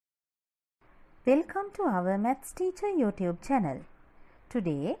Welcome to our Maths Teacher YouTube channel.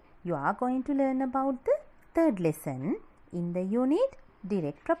 Today you are going to learn about the third lesson in the unit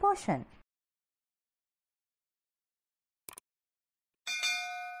Direct Proportion.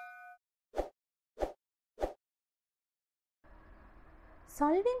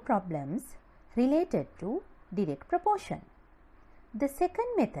 Solving problems related to direct proportion. The second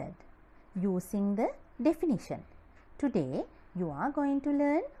method, using the definition. Today you are going to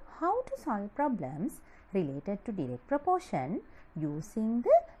learn how to solve problems related to direct proportion using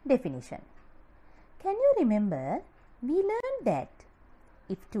the definition. Can you remember we learned that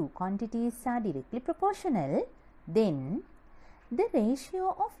if two quantities are directly proportional, then the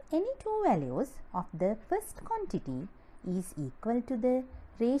ratio of any two values of the first quantity is equal to the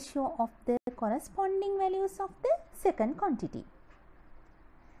ratio of the corresponding values of the second quantity.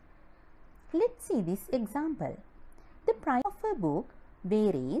 Let's see this example. The price of a book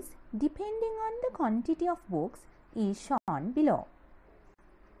varies depending on the quantity of books is shown below.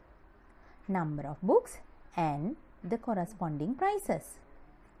 Number of books and the corresponding prices.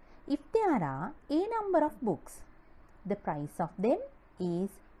 If there are a number of books, the price of them is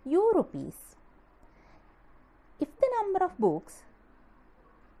rupees. If the number of books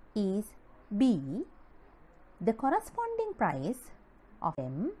is B, the corresponding price of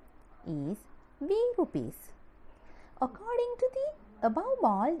them is V rupees. According to the above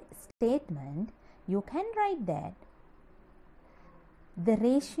bold statement, you can write that the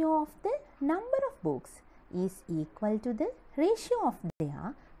ratio of the number of books is equal to the ratio of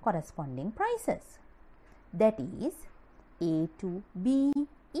their corresponding prices. That is, A to B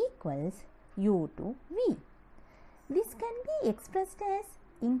equals U to V. This can be expressed as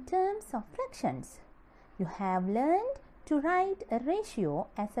in terms of fractions. You have learned to write a ratio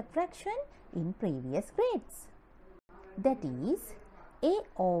as a fraction in previous grades. That is, A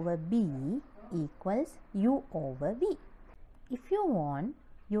over B equals U over V. If you want,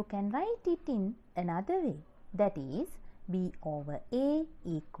 you can write it in another way. That is, B over A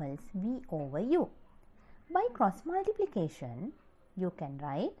equals V over U. By cross multiplication, you can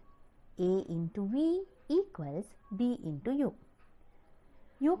write A into V equals B into U.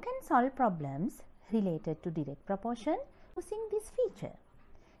 You can solve problems related to direct proportion using this feature.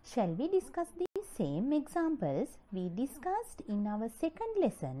 Shall we discuss the same examples we discussed in our second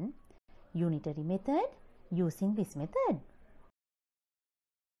lesson, unitary method, using this method?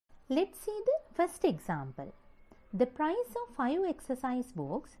 Let's see the first example. The price of 5 exercise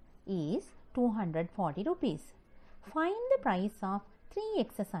books is 240 rupees. Find the price of 3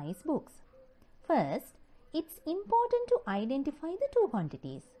 exercise books. First, it's important to identify the two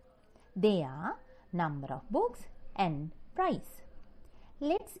quantities. They are number of books and price.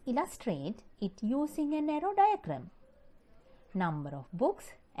 Let's illustrate it using an arrow diagram. Number of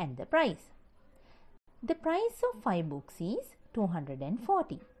books and the price. The price of 5 books is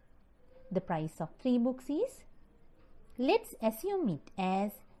 240. The price of 3 books is, let's assume it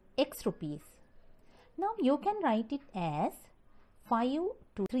as X rupees. Now you can write it as 5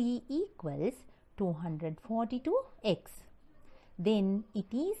 to 3 equals 240 to X. Then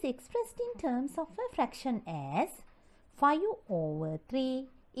it is expressed in terms of a fraction as 5 over 3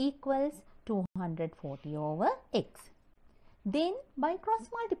 equals 240 over X. Then by cross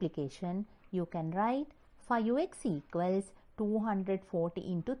multiplication, you can write 5x equals 240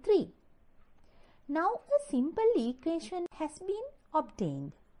 into 3. Now a simple equation has been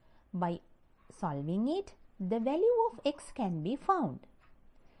obtained. By solving it, the value of x can be found.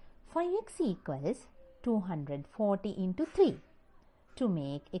 5x equals 240 into 3. To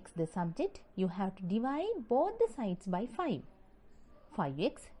make x the subject, you have to divide both the sides by 5.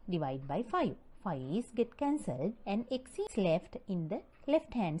 5x divided by 5. 5's get cancelled and x is left in the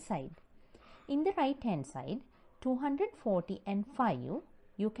left hand side. In the right hand side, 240 and 5,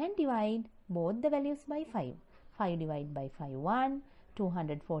 you can divide both the values by 5. 5 divided by 5, 1.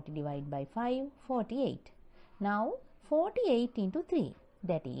 240 divided by 5, 48. Now 48 into 3,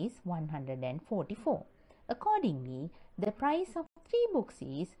 that is 144. Accordingly, the price of 3 books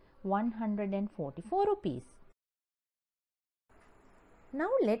is 144 rupees. Now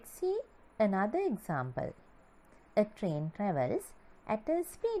let's see another example. A train travels at a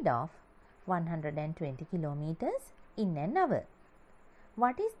speed of 120 kilometers in an hour.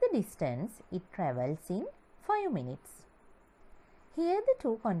 What is the distance it travels in 5 minutes? Here the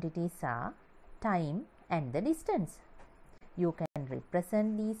two quantities are time and the distance. You can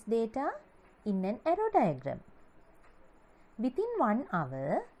represent these data in an arrow diagram. Within 1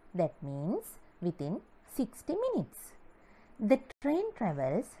 hour, that means within 60 minutes, the train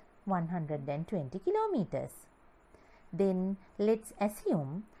travels 120 kilometers. Then let's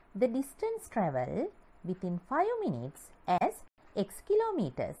assume the distance traveled within 5 minutes as x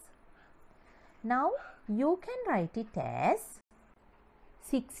kilometers. Now you can write it as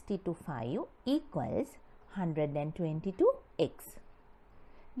 60 to 5 equals 120 to x.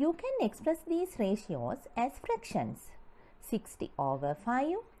 You can express these ratios as fractions. 60 over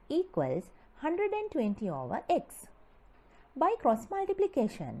 5 equals 120 over x. By cross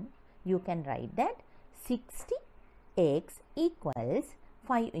multiplication, you can write that 60x equals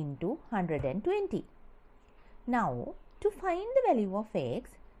 5 into 120. Now, to find the value of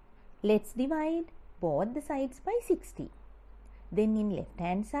x, let's divide both the sides by 60. Then in left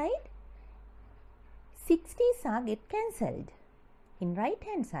hand side, 60's are get cancelled. In right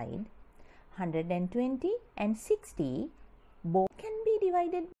hand side, 120 and 60 both can be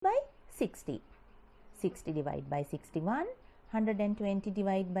divided by 60. 60 divided by 61, 120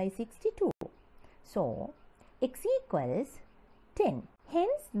 divided by 62. So, x equals 10.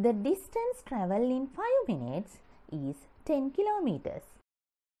 Hence, the distance travelled in 5 minutes is 10 kilometers.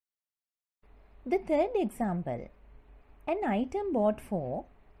 The third example, an item bought for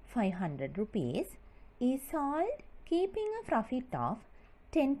 500 rupees is sold keeping a profit of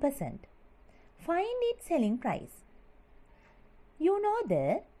 10%. Find its selling price. You know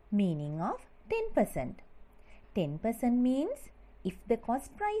the meaning of 10%. 10% means if the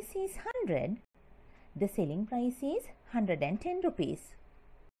cost price is 100, the selling price is 110 rupees.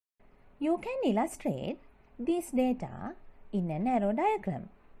 You can illustrate this data in an arrow diagram.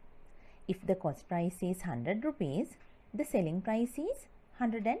 If the cost price is 100 rupees, the selling price is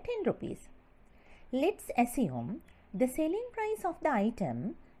 110 rupees. Let's assume the selling price of the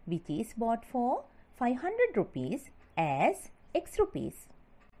item which is bought for 500 rupees as x rupees.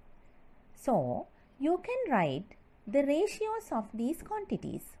 So, you can write the ratios of these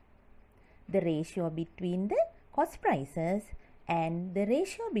quantities. The ratio between the cost prices and the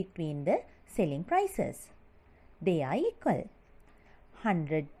ratio between the selling prices. They are equal.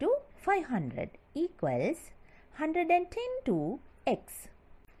 100 to 500 equals 110 to x.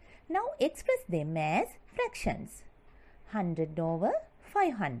 Now express them as fractions. 100 over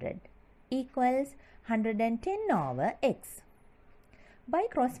 500 equals 110 over x. By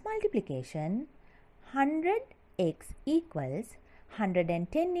cross multiplication, 100x equals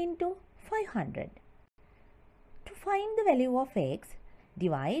 110 into 500. To find the value of x,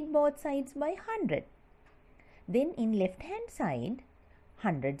 divide both sides by 100. Then in left hand side,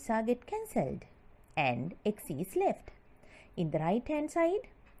 hundreds are get cancelled and x is left. In the right hand side,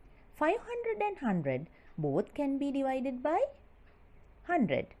 500 and 100 both can be divided by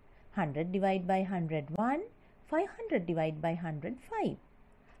 100. 100 divided by 101, 500 divided by 105.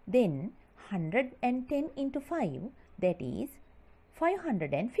 Then 110 into 5, that is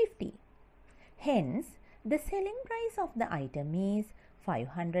 550. Hence, the selling price of the item is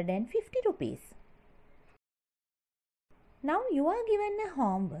 550 rupees. Now you are given a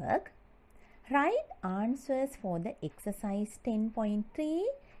homework. Write answers for the exercise 10.3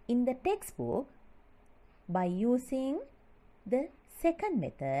 in the textbook by using the second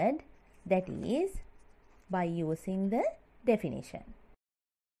method, that is by using the definition.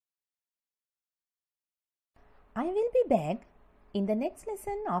 I will be back in the next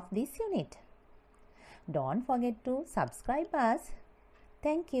lesson of this unit. Don't forget to subscribe us.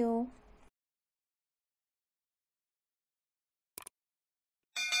 Thank you.